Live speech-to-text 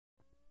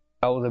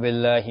أعوذ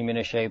بالله من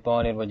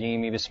الشيطان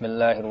الرجيم بسم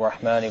الله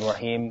الرحمن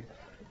الرحيم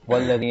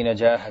والذين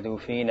جاهدوا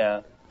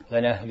فينا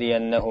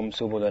لنهدينهم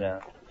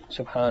سبلنا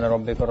سبحان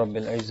ربك رب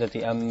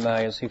العزة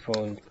أما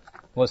يصفون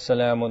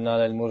والسلام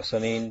على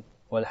المرسلين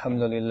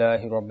والحمد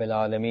لله رب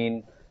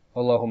العالمين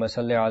اللهم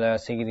صل على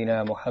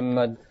سيدنا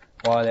محمد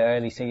وعلى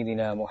آل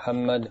سيدنا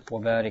محمد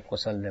وبارك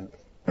وسلم.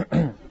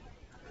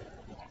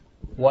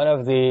 One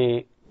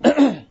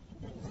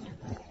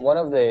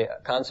of the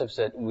concepts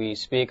that we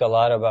speak a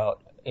lot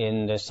about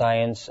in the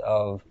science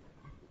of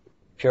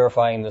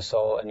purifying the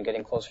soul and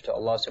getting closer to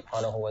Allah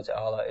subhanahu wa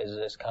ta'ala is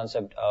this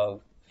concept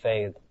of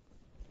faith.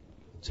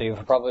 So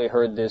you've probably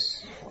heard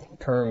this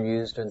term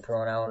used and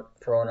thrown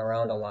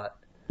around a lot.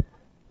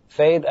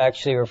 Faith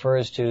actually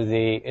refers to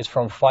it's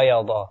from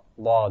fayada,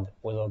 dad,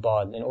 with a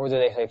dad. In order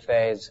they say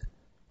faith,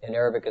 in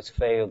Arabic it's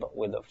faith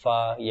with a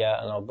fa, ya,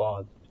 and a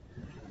dad.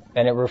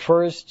 And it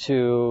refers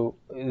to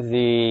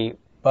the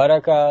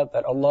barakah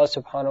that Allah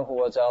subhanahu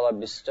wa ta'ala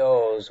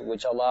bestows,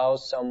 which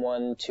allows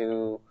someone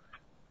to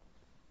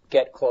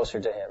get closer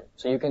to Him.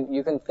 So you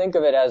can think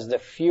of it as the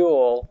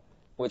fuel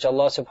which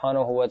Allah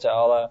subhanahu wa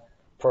ta'ala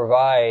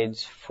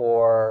provides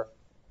for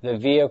the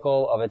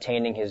vehicle of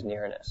attaining His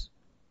nearness.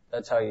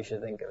 That's how you should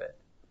think of it.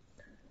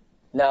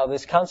 Now,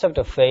 this concept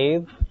of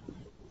faith,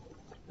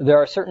 there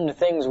are certain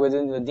things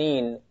within the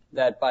deen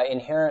that by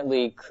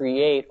inherently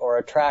create or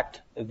attract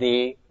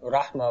the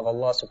rahmah of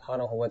Allah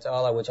subhanahu wa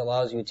ta'ala, which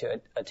allows you to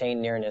attain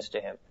nearness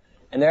to Him.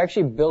 And they're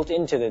actually built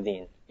into the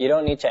deen. You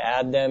don't need to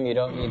add them, you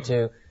don't need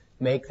to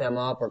make them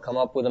up or come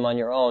up with them on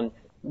your own.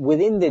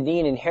 Within the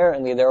deen,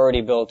 inherently, they're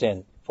already built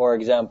in. For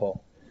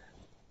example,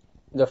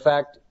 the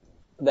fact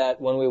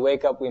that when we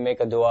wake up, we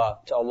make a dua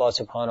to Allah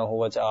subhanahu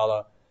wa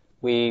ta'ala.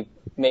 We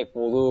make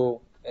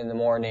wudu in the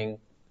morning.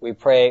 We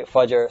pray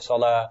fajr,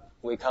 salah.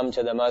 We come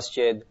to the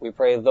masjid, we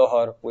pray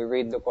dhuhr, we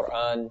read the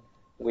Quran,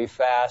 we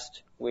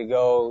fast, we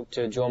go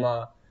to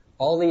Jummah.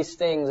 All these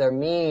things are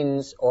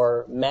means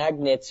or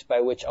magnets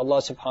by which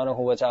Allah subhanahu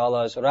wa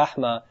ta'ala's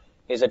rahmah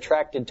is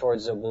attracted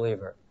towards the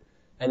believer.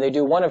 And they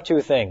do one of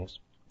two things.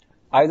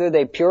 Either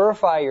they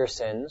purify your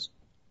sins,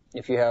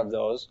 if you have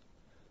those,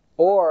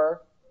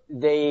 or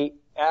they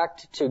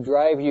act to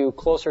drive you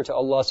closer to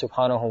Allah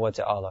subhanahu wa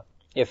ta'ala.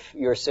 If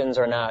your sins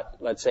are not,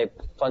 let's say,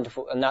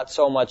 plentiful, not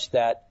so much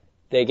that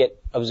they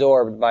get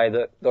absorbed by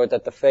that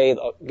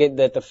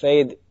the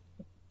faith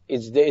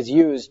is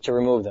used to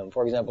remove them.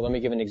 For example, let me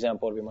give an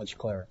example to be much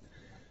clearer.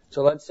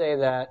 So let's say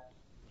that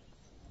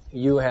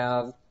you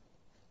have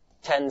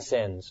 10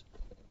 sins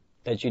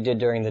that you did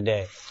during the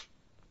day,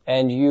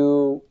 and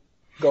you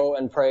go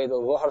and pray the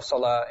dhuhr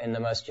salah in the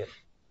masjid.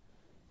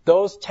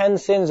 Those 10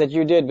 sins that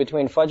you did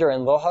between fajr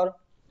and dhuhr,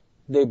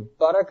 the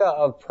barakah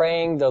of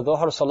praying the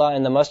dhuhr salah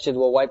in the masjid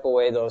will wipe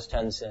away those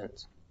 10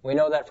 sins. We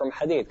know that from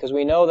hadith, because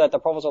we know that the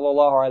Prophet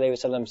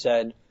ﷺ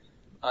said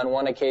on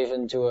one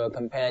occasion to a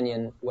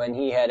companion when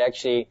he had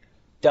actually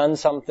done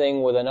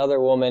something with another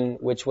woman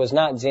which was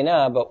not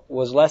zina, but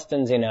was less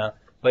than zina,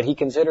 but he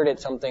considered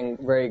it something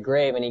very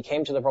grave, and he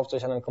came to the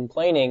Prophet ﷺ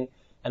complaining,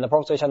 and the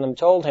Prophet ﷺ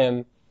told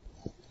him,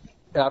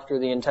 after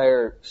the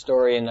entire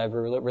story, and I've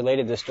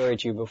related this story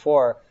to you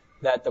before,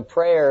 that the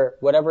prayer,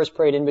 whatever is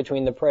prayed in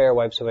between the prayer,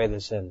 wipes away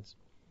the sins.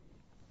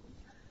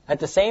 At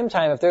the same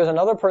time, if there's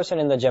another person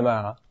in the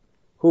jama'ah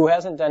who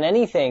hasn't done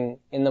anything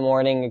in the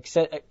morning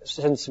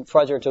since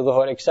Fajr to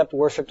Dhuhr except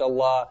worshipped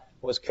Allah,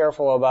 was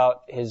careful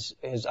about his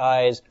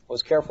eyes,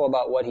 was careful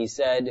about what he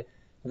said,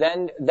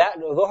 then that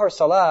Dhuhr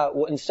Salah,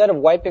 instead of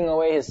wiping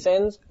away his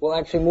sins, will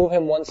actually move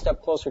him one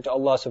step closer to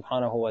Allah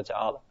subhanahu wa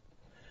ta'ala.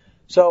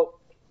 So,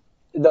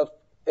 the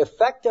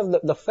effect of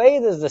the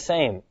faith is the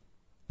same.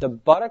 The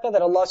barakah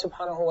that Allah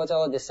subhanahu wa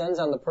ta'ala descends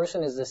on the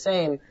person is the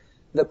same.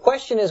 The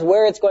question is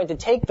where it's going to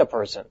take the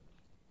person.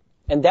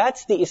 And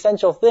that's the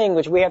essential thing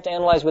which we have to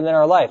analyze within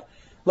our life.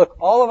 Look,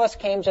 all of us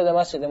came to the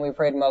masjid and we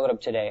prayed Maghrib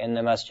today in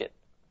the masjid.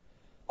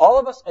 All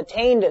of us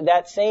attained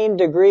that same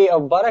degree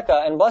of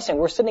barakah and blessing.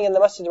 We're sitting in the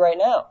masjid right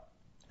now.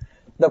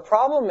 The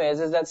problem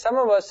is that some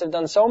of us have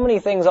done so many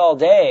things all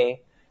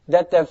day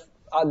that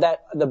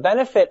the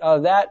benefit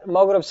of that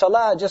Maghrib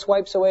Salah just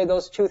wipes away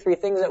those 2-3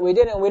 things that we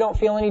did, and we don't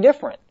feel any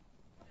different.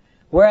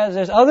 Whereas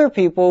there's other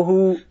people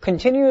who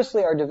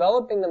continuously are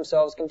developing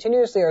themselves,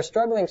 continuously are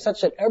struggling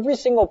such that every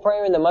single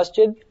prayer in the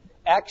masjid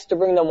acts to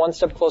bring them one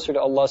step closer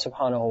to Allah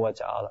subhanahu wa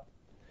ta'ala.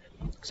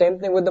 Same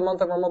thing with the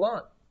month of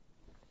Ramadan.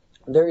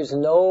 There is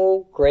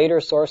no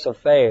greater source of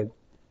faith,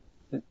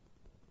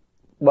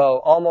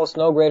 almost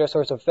no greater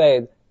source of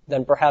faith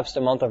than perhaps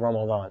the month of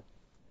Ramadan.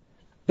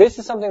 This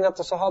is something that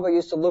the Sahaba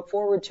used to look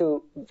forward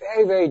to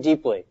very, very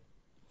deeply.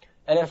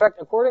 And in fact,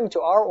 according to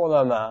our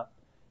ulama,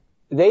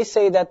 they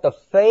say that the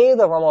faith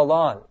of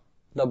Ramadan,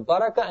 the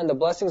barakah and the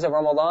blessings of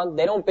Ramadan,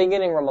 they don't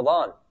begin in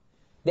Ramadan.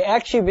 They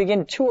actually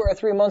begin 2 or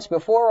 3 months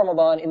before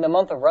Ramadan in the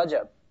month of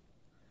Rajab.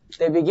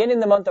 They begin in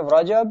the month of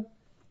Rajab,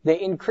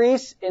 they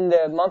increase in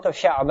the month of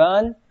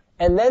Sha'ban,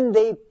 and then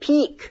they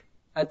peak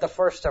at the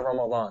first of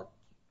Ramadan.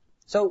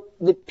 So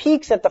the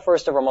peaks at the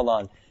first of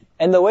Ramadan.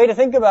 And the way to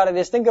think about it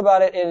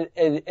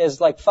is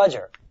like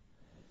Fajr.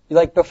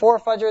 Like before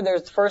Fajr,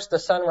 there's first the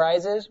sun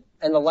rises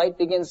and the light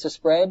begins to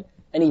spread,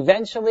 and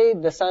eventually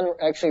the sun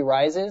actually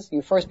rises.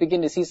 You first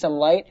begin to see some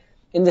light.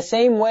 In the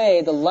same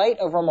way, the light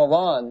of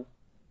Ramadan,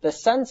 the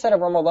sunset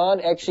of Ramadan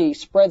actually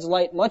spreads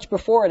light much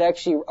before it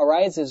actually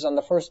arises on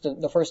the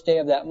first day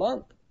of that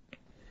month.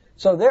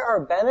 So there are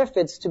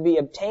benefits to be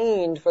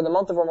obtained for the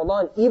month of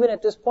Ramadan, even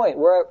at this point.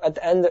 We're at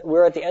the end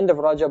of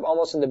Rajab,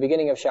 almost in the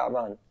beginning of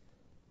Sha'ban.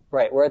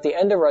 Right, we're at the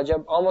end of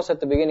Rajab, almost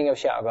at the beginning of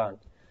Sha'ban.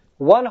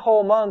 One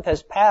whole month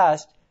has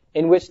passed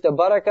in which the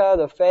barakah,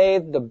 the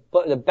faith,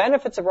 the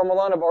benefits of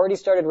Ramadan have already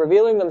started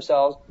revealing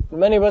themselves.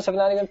 Many of us have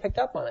not even picked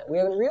up on it. We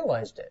haven't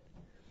realized it.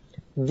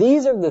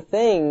 These are the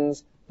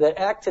things that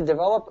act to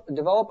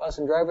develop us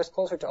and drive us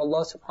closer to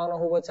Allah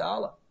subhanahu wa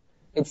ta'ala.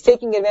 It's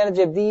taking advantage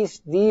of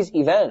these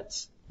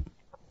events,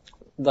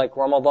 like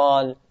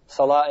Ramadan,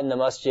 salah in the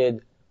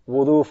masjid,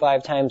 wudu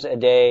 5 times a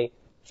day,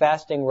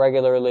 fasting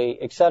regularly,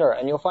 etc.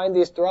 And you'll find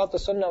these throughout the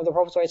sunnah of the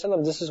Prophet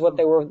ﷺ. This is what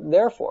they were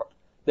there for.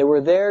 They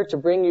were there to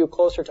bring you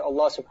closer to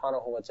Allah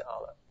subhanahu wa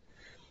ta'ala.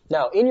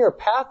 Now, in your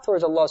path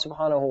towards Allah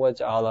subhanahu wa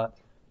ta'ala,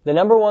 the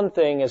number one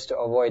thing is to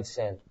avoid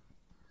sin.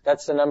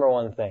 That's the number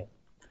one thing.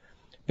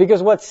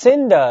 Because what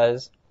sin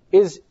does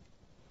is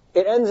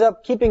it ends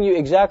up keeping you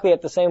exactly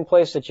at the same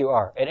place that you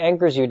are. It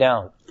anchors you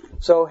down.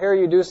 So here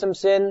you do some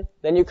sin,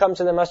 then you come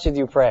to the masjid,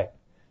 you pray.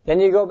 Then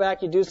you go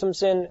back, you do some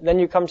sin, then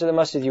you come to the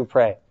masjid, you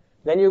pray.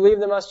 Then you leave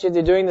the masjid,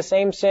 you're doing the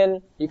same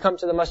sin, you come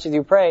to the masjid,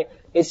 you pray.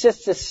 It's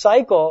just this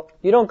cycle,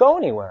 you don't go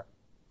anywhere.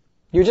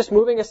 You're just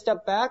moving a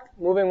step back,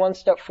 moving one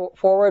step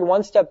forward,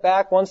 one step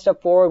back, one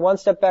step forward, one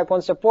step back,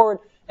 one step forward,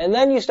 and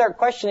then you start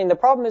questioning. The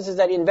problem is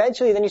that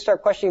eventually then you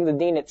start questioning the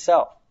deen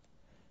itself.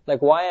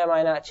 Like, why am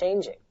I not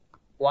changing?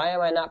 Why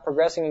am I not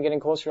progressing and getting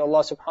closer to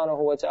Allah subhanahu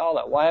wa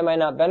ta'ala? Why am I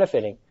not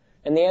benefiting?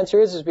 And the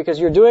answer is because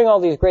you're doing all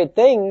these great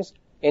things,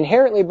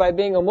 inherently by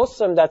being a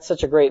Muslim, that's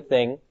such a great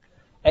thing,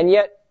 and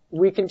yet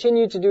we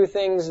continue to do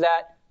things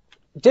that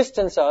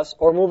distance us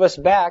or move us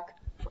back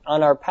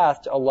on our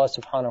path to Allah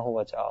subhanahu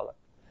wa ta'ala.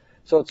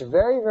 So it's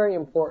very, very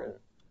important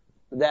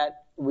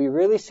that we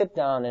really sit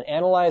down and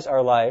analyze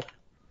our life,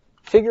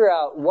 figure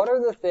out what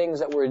are the things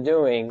that we're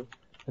doing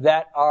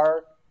that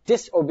are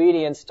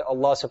disobedience to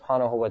Allah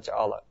subhanahu wa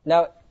ta'ala.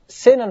 Now,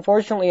 sin,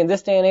 unfortunately, in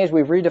this day and age,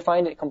 we've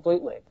redefined it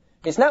completely.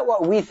 It's not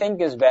what we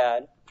think is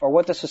bad or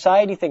what the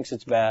society thinks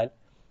it's bad.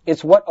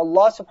 It's what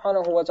Allah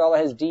subhanahu wa ta'ala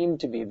has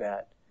deemed to be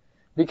bad.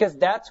 Because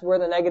that's where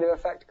the negative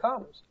effect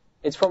comes.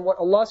 It's from what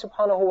Allah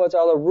subhanahu wa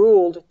ta'ala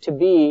ruled to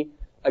be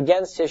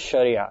against His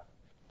Sharia.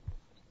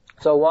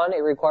 So one,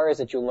 it requires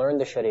that you learn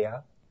the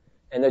Sharia,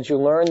 and that you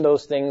learn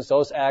those things,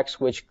 those acts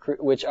which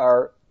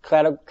are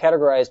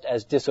categorized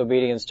as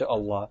disobedience to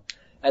Allah.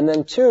 And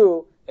then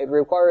two, it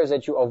requires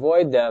that you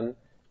avoid them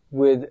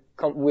with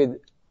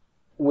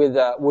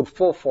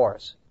full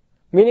force.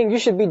 Meaning you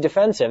should be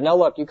defensive. Now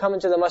look, you come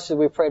into the masjid,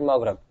 we prayed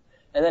Maghrib.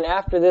 And then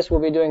after this,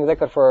 we'll be doing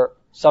dhikr for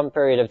some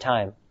period of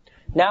time.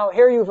 Now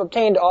here you've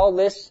obtained all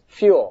this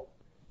fuel.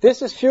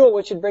 This is fuel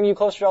which should bring you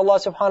closer to Allah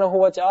subhanahu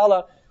wa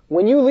ta'ala.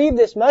 When you leave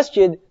this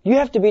masjid, you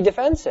have to be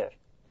defensive.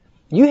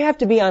 You have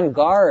to be on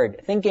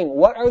guard, thinking,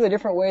 what are the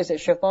different ways that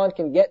shaitan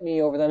can get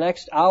me over the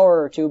next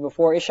hour or two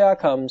before Isha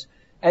comes,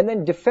 and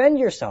then defend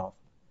yourself.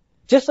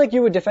 Just like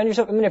you would defend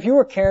yourself. I mean, if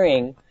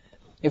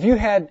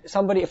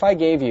I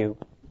gave you,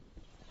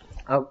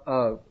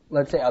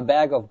 let's say a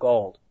bag of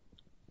gold,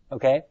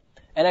 okay?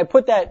 And I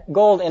put that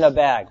gold in a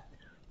bag,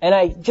 and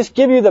I just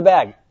give you the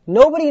bag.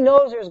 Nobody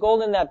knows there's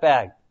gold in that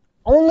bag.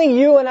 Only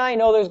you and I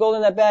know there's gold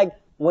in that bag.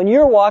 When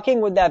you're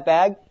walking with that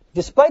bag,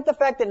 despite the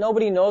fact that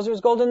nobody knows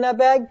there's gold in that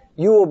bag,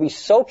 you will be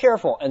so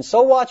careful and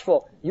so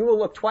watchful. You will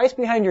look twice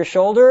behind your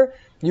shoulder.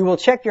 You will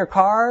check your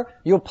car.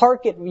 You'll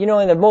park it,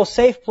 in the most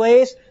safe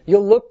place.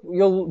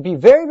 You'll be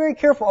very, very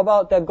careful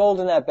about that gold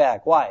in that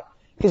bag. Why?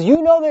 Because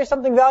you know there's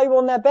something valuable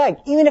in that bag,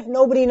 even if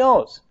nobody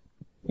knows.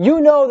 You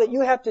know that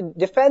you have to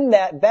defend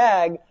that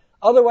bag,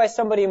 otherwise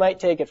somebody might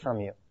take it from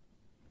you.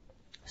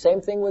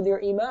 Same thing with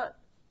your iman.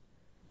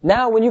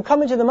 Now, when you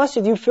come into the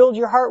masjid, you filled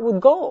your heart with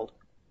gold.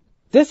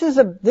 This is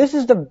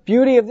the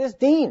beauty of this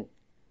deen.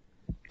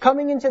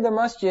 Coming into the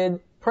masjid,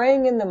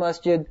 praying in the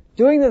masjid,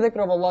 doing the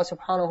dhikr of Allah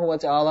subhanahu wa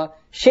ta'ala,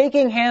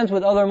 shaking hands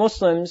with other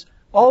Muslims,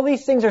 all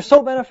these things are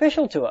so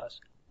beneficial to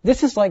us.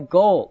 This is like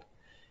gold.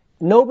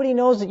 Nobody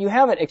knows that you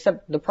have it,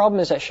 except the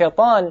problem is that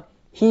shaitan,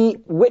 he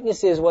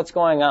witnesses what's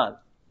going on.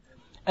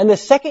 And the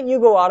second you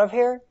go out of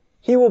here,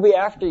 he will be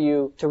after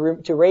you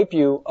to rape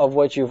you of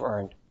what you've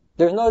earned.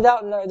 There's no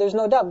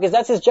doubt, because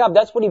that's his job.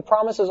 That's what he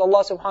promises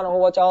Allah subhanahu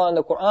wa ta'ala in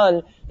the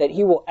Quran, that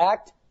he will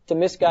act to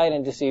misguide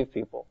and deceive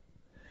people.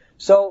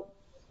 So,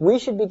 we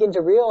should begin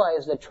to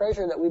realize the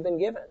treasure that we've been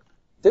given.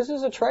 This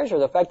is a treasure,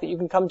 the fact that you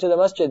can come to the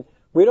masjid.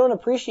 We don't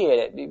appreciate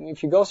it.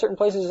 If you go certain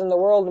places in the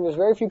world, there's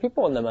very few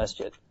people in the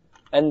masjid.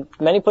 And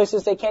many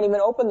places they can't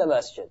even open the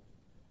masjid.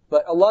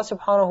 But Allah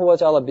subhanahu wa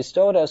ta'ala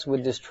bestowed us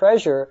with this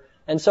treasure,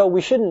 and so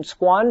we shouldn't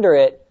squander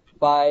it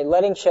by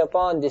letting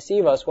shaitan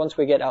deceive us once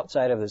we get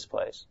outside of this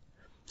place.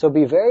 So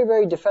be very,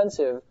 very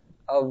defensive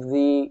of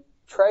the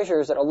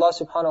treasures that Allah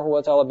subhanahu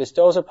wa ta'ala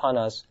bestows upon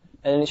us.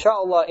 And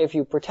inshallah, if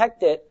you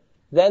protect it,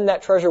 then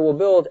that treasure will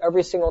build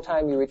every single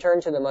time you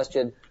return to the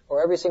masjid,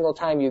 or every single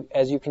time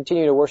as you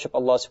continue to worship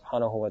Allah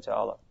subhanahu wa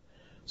ta'ala.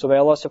 So may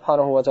Allah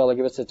subhanahu wa ta'ala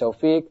give us the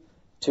tawfiq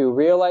to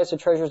realize the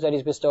treasures that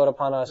He's bestowed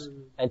upon us,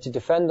 and to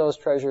defend those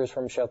treasures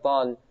from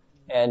shaitan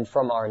and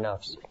from our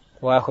nafs.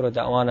 Wa akhiru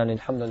da'wana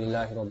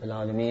alhamdulillahi rabbil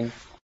alameen.